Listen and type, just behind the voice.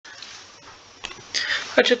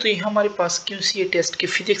अच्छा, तो ये हमारे पास QCA टेस्ट के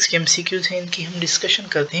फिजिक्स के MCQs हैं, इनकी हम डिस्कशन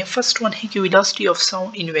करते हैं। फर्स्ट वन है कि velocity of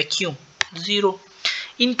sound in vacuum 0.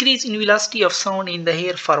 Increase in velocity of sound in the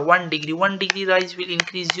air for 1 degree. 1 degree rise will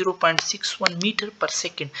increase 0.61 meter per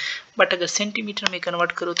second. But अगर सेंटीमीटर में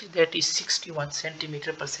कन्वर्ट करो तो that is 61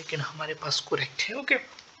 सेंटीमीटर पर second हमारे पास correct है। Okay,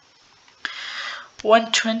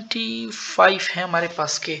 125 है हमारे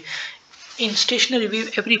पास के In stationary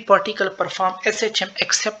wave, every particle perform SHM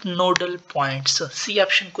except nodal points. C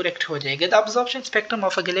option correct हो जाएगा. The absorption spectrum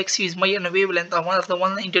of a galaxy is measured on wavelength of one of the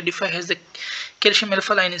one identified has the calcium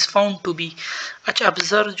alpha line is found to be. अच्छा,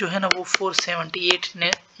 observe जो है ना वो 478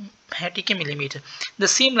 है, ठीक है, millimetre. The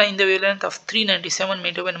same line the wavelength of 397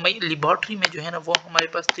 metre when my laboratory में जो है ना वो हमारे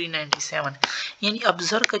पास 397, यानी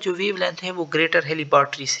observe का जो wavelength है वो greater है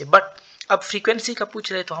laboratory से. But अब फ्रीक्वेंसी का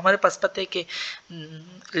पूछ रहे तो हमारे पास पता है कि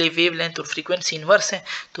वेव लेंथ और फ्रीक्वेंसी इनवर्स है,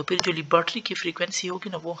 तो फिर जो लेबॉरेटरी की फ्रीक्वेंसी होगी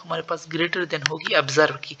ना वो हमारे पास ग्रेटर देन होगी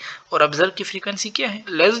ऑब्जर्व की, और ऑब्जर्व की फ्रीक्वेंसी क्या है,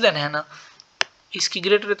 लेस देन है ना, इसकी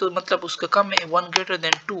ग्रेटर है तो मतलब उसका कम है, 1 greater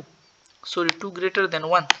than 2, sorry 2 greater than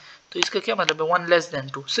 1, तो इसका क्या मतलब है 1 लेस देन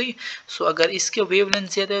 2, सही। सो अगर इसके वेव लेंथ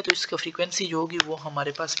ज़्यादा है तो इसका फ्रीक्वेंसी जो होगी वो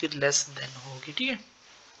हमारे पास फिर लेस देन होगी, ठीक है।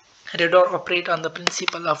 Radar operate on the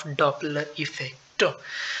principle of Doppler effect.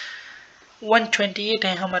 128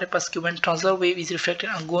 है हमारे पास कि when transverse wave is reflected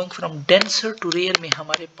and going from denser to rare में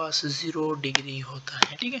हमारे पास 0 डिग्री होता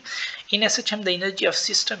है, ठीक है। In SHM the energy of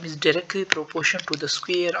system is directly proportional to the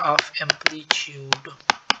square of amplitude,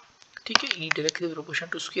 ठीक है, directly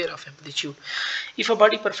proportional to square of amplitude. If a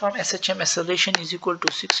body perform SHM, acceleration is equal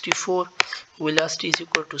to 64, velocity is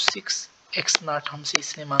equal to 6 x not, हमसे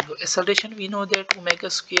इसने मांगो acceleration we know that omega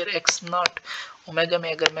square x not, omega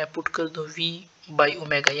में अगर मैं put कर दूं v by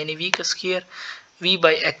omega, यानी v का square v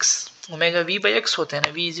by x, omega v by x होता है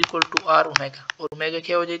ना, v is equal to r omega, और ओमेगा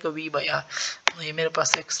क्या हो जाएगा v बाई r, तो ये मेरे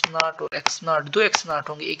पास x नॉट और x नॉट, दो x नॉट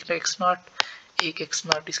होंगे, एक x नॉट एक x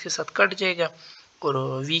नॉट इसके साथ कट जाएगा, और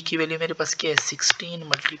v की वैल्यू मेरे पास क्या है 16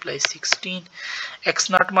 मल्टीप्लाई 16,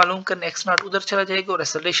 x नॉट मालूम करना, x नॉट उधर चला जाएगा और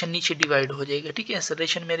एक्सेलरेशन नीचे डिवाइड हो जाएगा, ठीक है।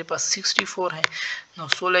 एक्सेलरेशन मेरे पास 64 है, 9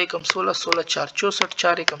 16 एकम 16 16 4 64,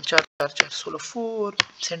 4 एकम 4 4 4 16 4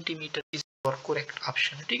 सेंटीमीटर इज और करेक्ट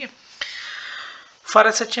ऑप्शन है, ठीक है।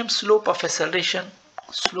 For SHM slope of acceleration,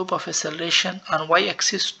 slope of acceleration on y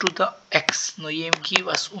axis to the x, no ये गिव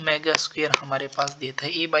अस ओमेगा स्क्वायर हमारे पास देता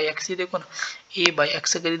है, a बाई एक्स, ये देखो ना a बाई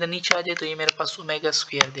एक्स अगर इधर नीचे आ जाए तो ये मेरे पास ओमेगा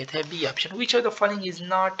स्क्वायर देता है, B option. Which of the following is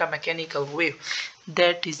not a mechanical wave,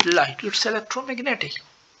 that is light, it's electromagnetic.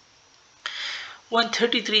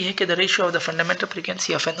 133 है कि the ratio of the fundamental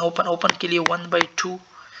frequency of an open, open के लिए 1/2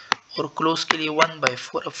 और क्लोज के लिए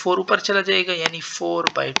 1/4, अब 4 ऊपर चला जाएगा यानी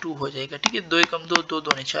 4/2 हो जाएगा, ठीक है, 2 एकम 2 2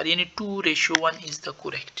 2 4 यानी 2:1 इज द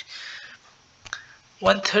करेक्ट।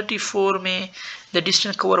 134 में the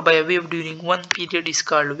distance cover by a wave during one period is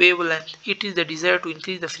called wavelength, it is the desire to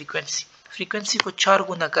increase the frequency, frequency को 4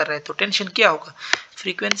 गुना कर रहा है तो टेंशन क्या होगा,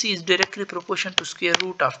 frequency is directly proportional to square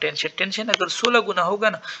root of tension, tension अगर 16 गुना होगा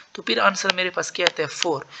ना तो फिर आंसर मेरे पास क्या आता है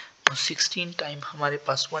 4, तो 16 टाइम हमारे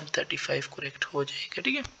पास 135 करेक्ट हो जाएगा,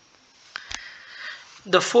 ठीक है।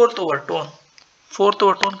 The fourth overtone, fourth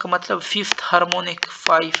overtone का मतलब फिफ्थ हार्मोनिक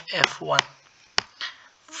 5f1,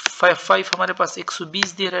 5 हमारे पास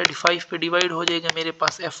 120 दे रहा है, 5 पे डिवाइड हो जाएगा, मेरे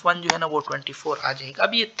पास f1 जो है ना वो 24 आ जाएगा।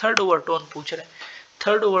 अब ये थर्ड ओवरटोन पूछ रहा है,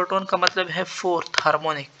 थर्ड ओवरटोन का मतलब है फोर्थ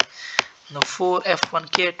हार्मोनिक, 4f1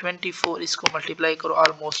 के 24, इसको मल्टीप्लाई करो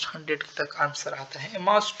ऑलमोस्ट 100 तक आंसर आता है।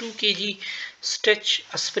 मास 2 kg stretch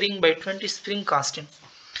spring bye 20, spring constant,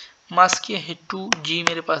 मास क्या है 2g,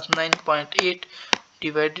 मेरे पास 9.8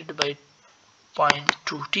 डिवाइडेड बाय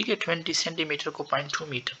 0.2, ठीक है, 20 सेंटीमीटर को 0.2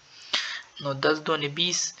 मीटर, 10 2 ने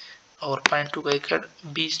 20 और 0.2 का एकड़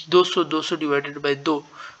 20, 200 200 डिवाइडेड बाय 2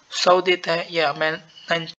 100 देता है, या मैं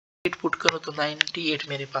 98 पुट करूँ तो 98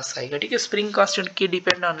 मेरे पास आएगा, ठीक है। स्प्रिंग कांस्टेंट की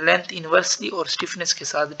डिपेंड ऑन लेंथ इनवर्सली और स्टिफनेस के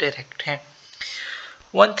साथ डायरेक्ट है।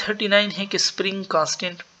 139 है कि spring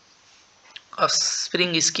constant of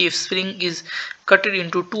spring is की स्प्रिंग इज कटेड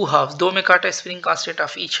इनटू 2 हाफ, दो में काटा spring constant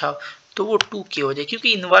of each half, तो वो 2 के हो जाए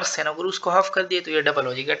क्योंकि इनवर्स है ना, अगर उसको हाफ कर दिए तो ये डबल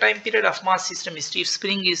हो जाएगा। Time period of mass system स्टीफ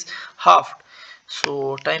spring is half,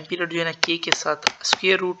 so time period जो है ना के के साथ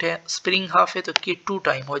स्क्वायर रूट है, स्प्रिंग हाफ है तो के 2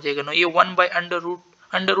 टाइम हो जाएगा ना, ये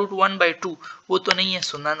 1/√1/2 वो तो नहीं है,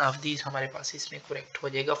 सो नन ऑफ दीज हमारे पास इसमें करेक्ट हो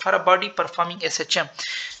जाएगा। For a body performing SHM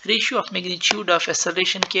ratio of magnitude of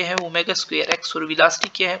acceleration क्या है ओमेगा स्क्वायर एक्स, और वेलोसिटी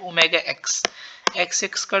क्या है omega x, x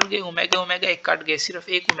x cut गए, ओमेगा ओमेगा एक कट गए, सिर्फ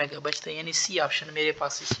एक ओमेगा बचता है, यानी सी ऑप्शन मेरे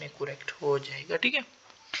पास इसमें करेक्ट हो जाएगा, ठीक है।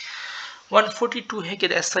 142 है कि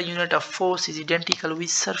the SI unit of force is identical with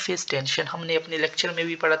surface tension. हमने अपने लेक्चर में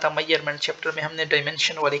भी पढ़ा था, मेजरमेंट चैप्टर में हमने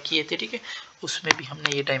डायमेंशन वाले किए थे, ठीक है, उसमें भी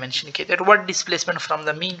हमने ये डायमेंशन किए थे। What displacement from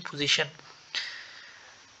the mean position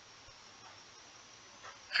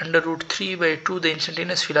 √3/2 the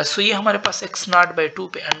instantaneous velocity. सो ये हमारे पास x0/2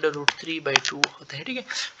 पे √3/2 होता है, ठीक है।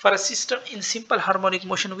 For a system in simple harmonic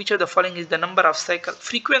motion which of the following is the number of cycle,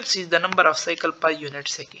 frequency is the number of cycle per unit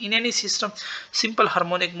second. In any system simple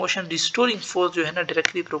harmonic motion restoring force जो है ना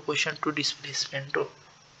directly proportional to displacement हो।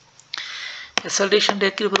 Acceleration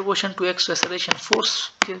directly proportion to x, तो acceleration force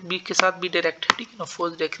के साथ भी direct है, ठीक है ना,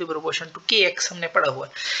 force directly proportion to kx हमने पढ़ा हुआ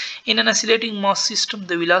है। In an oscillating mass system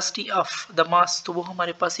the velocity of the mass, तो वो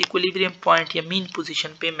हमारे पास इक्विलिब्रियम पॉइंट या मीन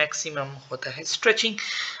पोजीशन पे मैक्सिमम होता है। Stretching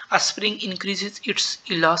a spring increases it's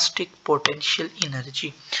elastic potential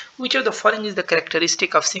energy. Which of the following is the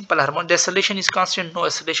characteristic of simple harmonic, the acceleration is constant, no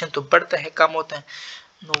acceleration तो बढ़ता है कम होता है,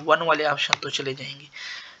 नो, 1 वाले ऑप्शन तो चले जाएंगे।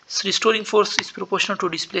 So restoring force is proportional to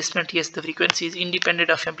displacement, yes. The frequency is independent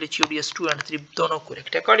of amplitude, yes. 2 and 3 दोनों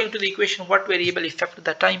correct. According to the equation, what variable affect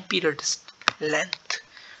the time period length?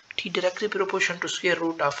 T directly proportional to square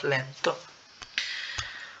root of length.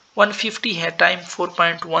 150 है, time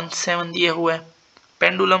 4.17 दिया हुआ है,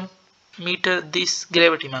 pendulum metre this,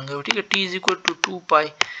 gravity मांगे हो, ठीक है। T is equal to 2 pi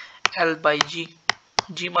L/g,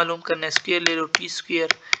 g मालूम करना है, स्क्वायर ले लो, T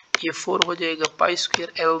स्क्वायर, ये 4 हो जाएगा, पाई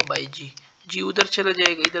स्क्वायर L/g, जी उधर चला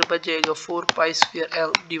जाएगा, इधर बच जाएगा 4 pi square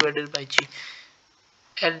L divided by ji,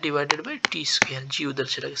 L divided by T square, जी उधर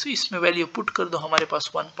चला गया। सो इसमें वैल्यू पुट कर दो, हमारे पास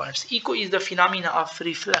 1 points. Eco is the phenomena of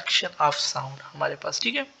reflection of sound हमारे पास,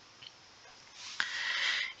 ठीक है।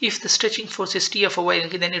 If the stretching force is T of a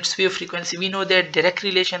wire then it's wave frequency, we know that direct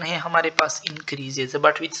relation है हमारे पास, increases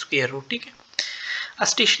but with square root, ठीक है। अ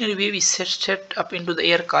stationary wave is set up into the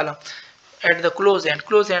air column at the close and,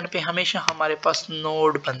 close and पे हमेशा हमारे पास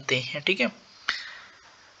node बनते हैं, ठीक है।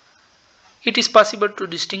 It is possible to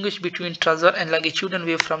distinguish between transverse and longitudinal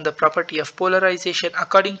wave from the property of polarization.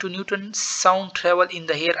 According to Newton, sound travel in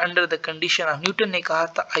the air under the condition of, Newton ने कहा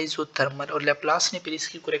था isothermal, और लेप्लास ने फिर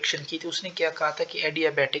इसकी करेक्शन की थी, उसने क्या कहा था कि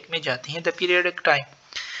एडियाबैटिक में जाती हैं। The periodic time,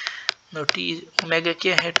 no, t omega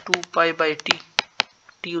क्या है, 2 पाई बाई टी,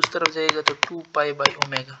 टी उस तरफ जाएगा तो 2 pi by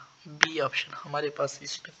omega, B option हमारे पास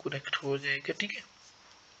इसमें करेक्ट हो जाएगा, ठीक है।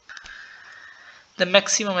 The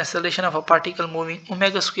maximum acceleration of a particle moving,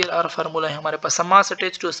 omega square r formula है हमारे पास। mass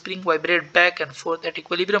attached to a spring vibrate back and forth at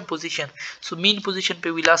equilibrium position, so mean position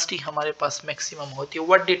पे velocity हमारे पास maximum होती है।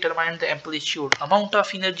 what determine the amplitude, amount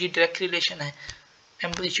of energy direct relation है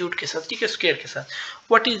amplitude के साथ, ठीक है, square के साथ।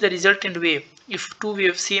 what is the resultant wave if two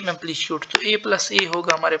wave same amplitude, तो a plus a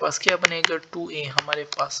होगा हमारे पास, क्या बनेगा, 2a हमारे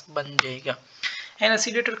पास बन जाएगा। an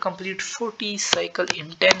oscillator complete 40 cycle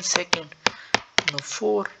in 10 second, no,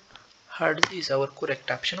 4 Hertz is our correct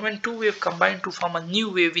option. When two wave combine to form a new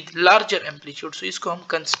wave with larger amplitude, so इसको हम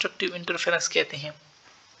constructive interference कहते हैं।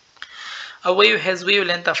 A wave has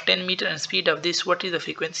wavelength of 10 meter and speed of this. What is the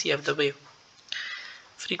frequency of the wave?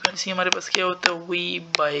 Frequency हमारे पास क्या होता है, v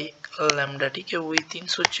by lambda, ठीक है। v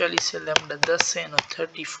 340 से lambda 10 है,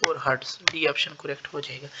 34 Hertz, D option correct हो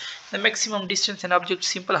जाएगा। The maximum distance an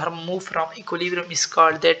object simple harmonic move from equilibrium is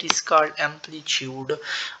called amplitude.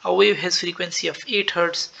 A wave has frequency of 8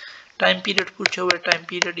 Hertz. Time period पूछा हुआ है, time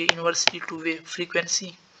period inversely to wave frequency,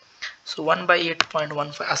 so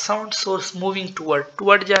 1/8.15। A sound source moving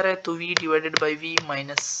toward जा रहा है तो v divided by v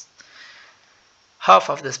minus half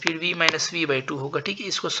of the speed, v minus v/2 होगा, ठीक है।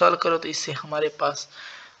 इसको सॉल्व करो तो इससे हमारे पास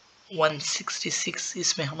 166,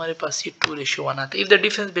 इसमें हमारे पास ये 2:1 आता है। If the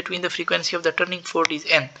difference between the frequency of the turning force is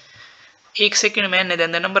n, 1 second में n है,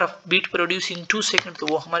 then the number off beat producing 2 second, तो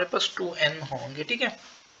वो हमारे पास 2n होंगे, ठीक है।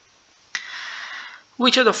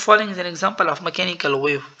 Which of the following is an example of mechanical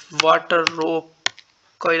wave? Water, rope,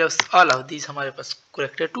 coils, all of these हमारे पास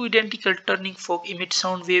correct है। Two identical turning fork emit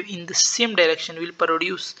sound wave in the same direction will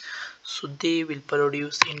produce, so they will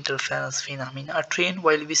produce interference phenomena. A train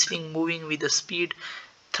while whistling moving with the speed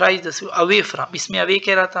thrice the speed away from, इसमें away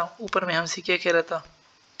कह रहा था, ऊपर में हमसे क्या कह रहा था,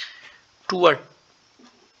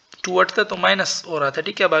 toward था तो माइनस हो रहा था,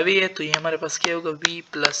 ठीक है। अब away है तो ये हमारे पास क्या होगा, v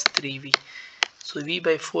plus 3v, सो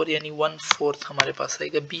v/4 यानी 1/4 हमारे पास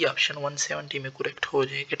आएगा, बी ऑप्शन 170 में करेक्ट हो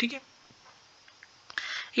जाएगा, ठीक है।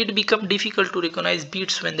 It become difficult to recognize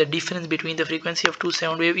beats when the difference between the frequency of two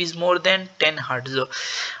sound wave is more than 10 Hertz.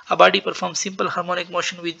 A body performs simple harmonic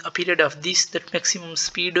motion with a period of this, that maximum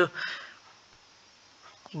speed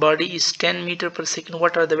body is 10 meter per second.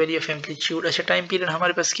 What are the value of amplitude? अच्छा, time period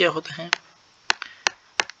हमारे पास क्या होता है,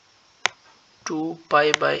 2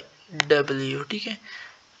 pi by w, ठीक है।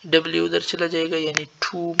 W उधर चला जाएगा, यानी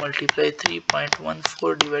 2 ×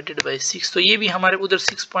 3.14 डिवाइडेड बाई 6। तो ये भी हमारे उधर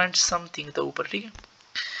 6 पॉइंट समथिंग था ऊपर, ठीक है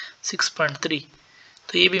 6.3।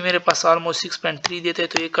 तो ये भी मेरे पास ऑलमोस्ट 6.3 देता है,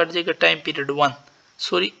 तो ये कट जाएगा time period 1।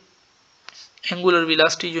 Sorry, angular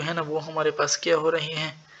velocity जो है ना वो हमारे पास क्या हो रही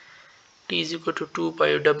है, t = 2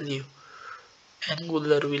 pi w,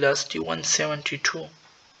 angular velocity 172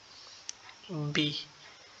 b,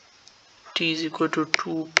 t =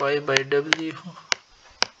 2 pi by w,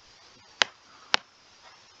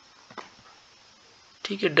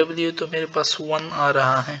 ठीक है। w तो मेरे पास 1 आ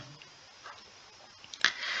रहा है,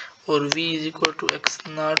 और v =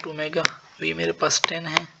 x0 ओमेगा, v मेरे पास 10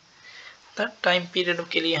 है। टाइम पीरियड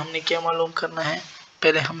के लिए हमने क्या मालूम करना है,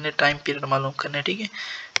 पहले हमने टाइम पीरियड मालूम करना है, ठीक है।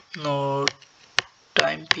 No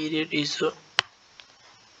time period is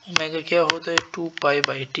omega क्या होता है 2 पाई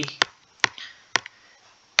बाई टी,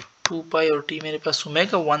 2 पाई और टी मेरे पास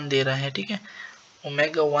ओमेगा 1 दे रहा है, ठीक है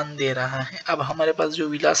ओमेगा 1 दे रहा है। अब हमारे पास जो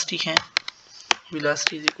वेलोसिटी है,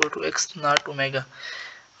 वेलोसिटी = x0 ओमेगा,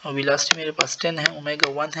 वेलोसिटी मेरे पास 10 है, ओमेगा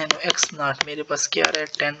 1 है, नो x0 मेरे पास क्या आ रहा है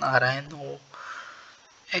 10 आ रहा है, नो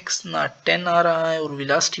x0 10 आ रहा है और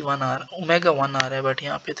वेलोसिटी 1 आ रहा है, ओमेगा 1 आ रहा है। बट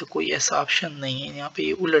यहाँ पे तो कोई ऐसा ऑप्शन नहीं है, यहाँ पे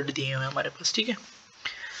ये उलट दिए हुए हमारे पास, ठीक है।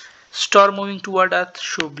 स्टार मूविंग टुवर्ड अर्थ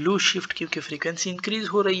शो ब्लू शिफ्ट, क्योंकि फ्रीक्वेंसी इंक्रीज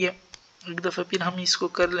हो रही है। एक दफा फिर हम इसको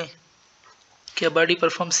कर लें, क्या body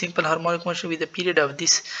perform simple harmonic motion with the period of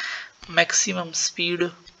this maximum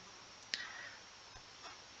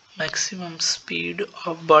speed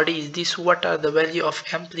of body is this, what are the value of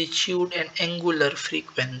amplitude and angular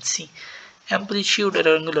frequency। Amplitude और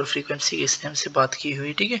एंगुलर फ्रीक्वेंसी के इसने हमसे बात की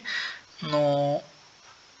हुई, ठीक है। नो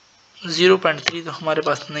 0.3 तो हमारे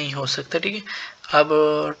पास नहीं हो सकता, ठीक है। अब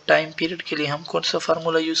टाइम पीरियड के लिए हम कौन सा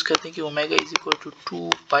फार्मूला यूज करते हैं कि ओमेगा =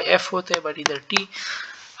 2 पाई एफ होता है, बट इधर टी,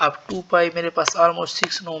 अब 2 पाई मेरे पास ऑलमोस्ट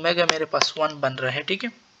 6, नो ओमेगा मेरे पास 1 बन रहा है, ठीक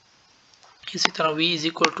है। इसी तरह v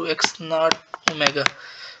 = x0 ओमेगा,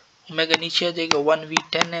 ओमेगा नीचे आ जाएगा 1v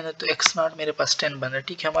 10 है ना, तो x0 मेरे पास 10 बन रहा है,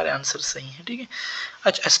 ठीक है हमारे आंसर सही है, ठीक है।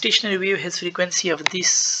 अच्छा, stationary wave has frequency of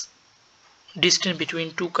this distance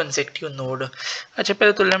between 2 consecutive node. अच्छा,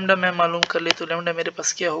 पहले तो लैम्डा मैं मालूम कर ले, तो लैम्डा मेरे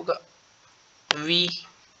पास क्या होगा v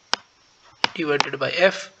डिवाइडेड बाय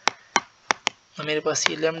f, तो मेरे पास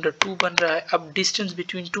ये लैम्डा 2 बन रहा है। अब डिस्टेंस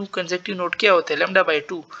बिटवीन 2 कंसेक्यूटिव नोड क्या होता है, लैम्डा बाय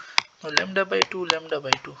 2, लैम्डा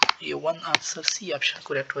बाय 2, ये 1 आंसर सी ऑप्शन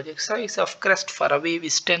करेक्ट हो जाएगा। Size of crust for a wave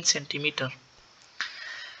is 10 centimetre.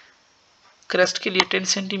 Crust के लिए 10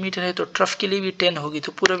 सेंटीमीटर है, तो ट्रफ के लिए भी 10 होगी,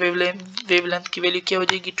 तो पूरा वेवलेंथ की वैल्यू क्या हो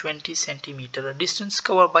जाएगी 20 centimetre. Distance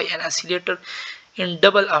cover by N oscillator in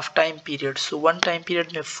double of time period, so 1 time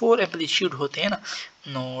period में 4 एम्पलीट्यूड होते हैं ना,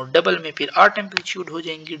 नो डबल में फिर 8 एम्पलीट्यूड हो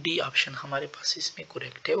जाएंगे। डी ऑप्शन हमारे पास इसमें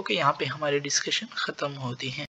करेक्ट है। ओके, यहाँ पे हमारी डिस्कशन खत्म होती है।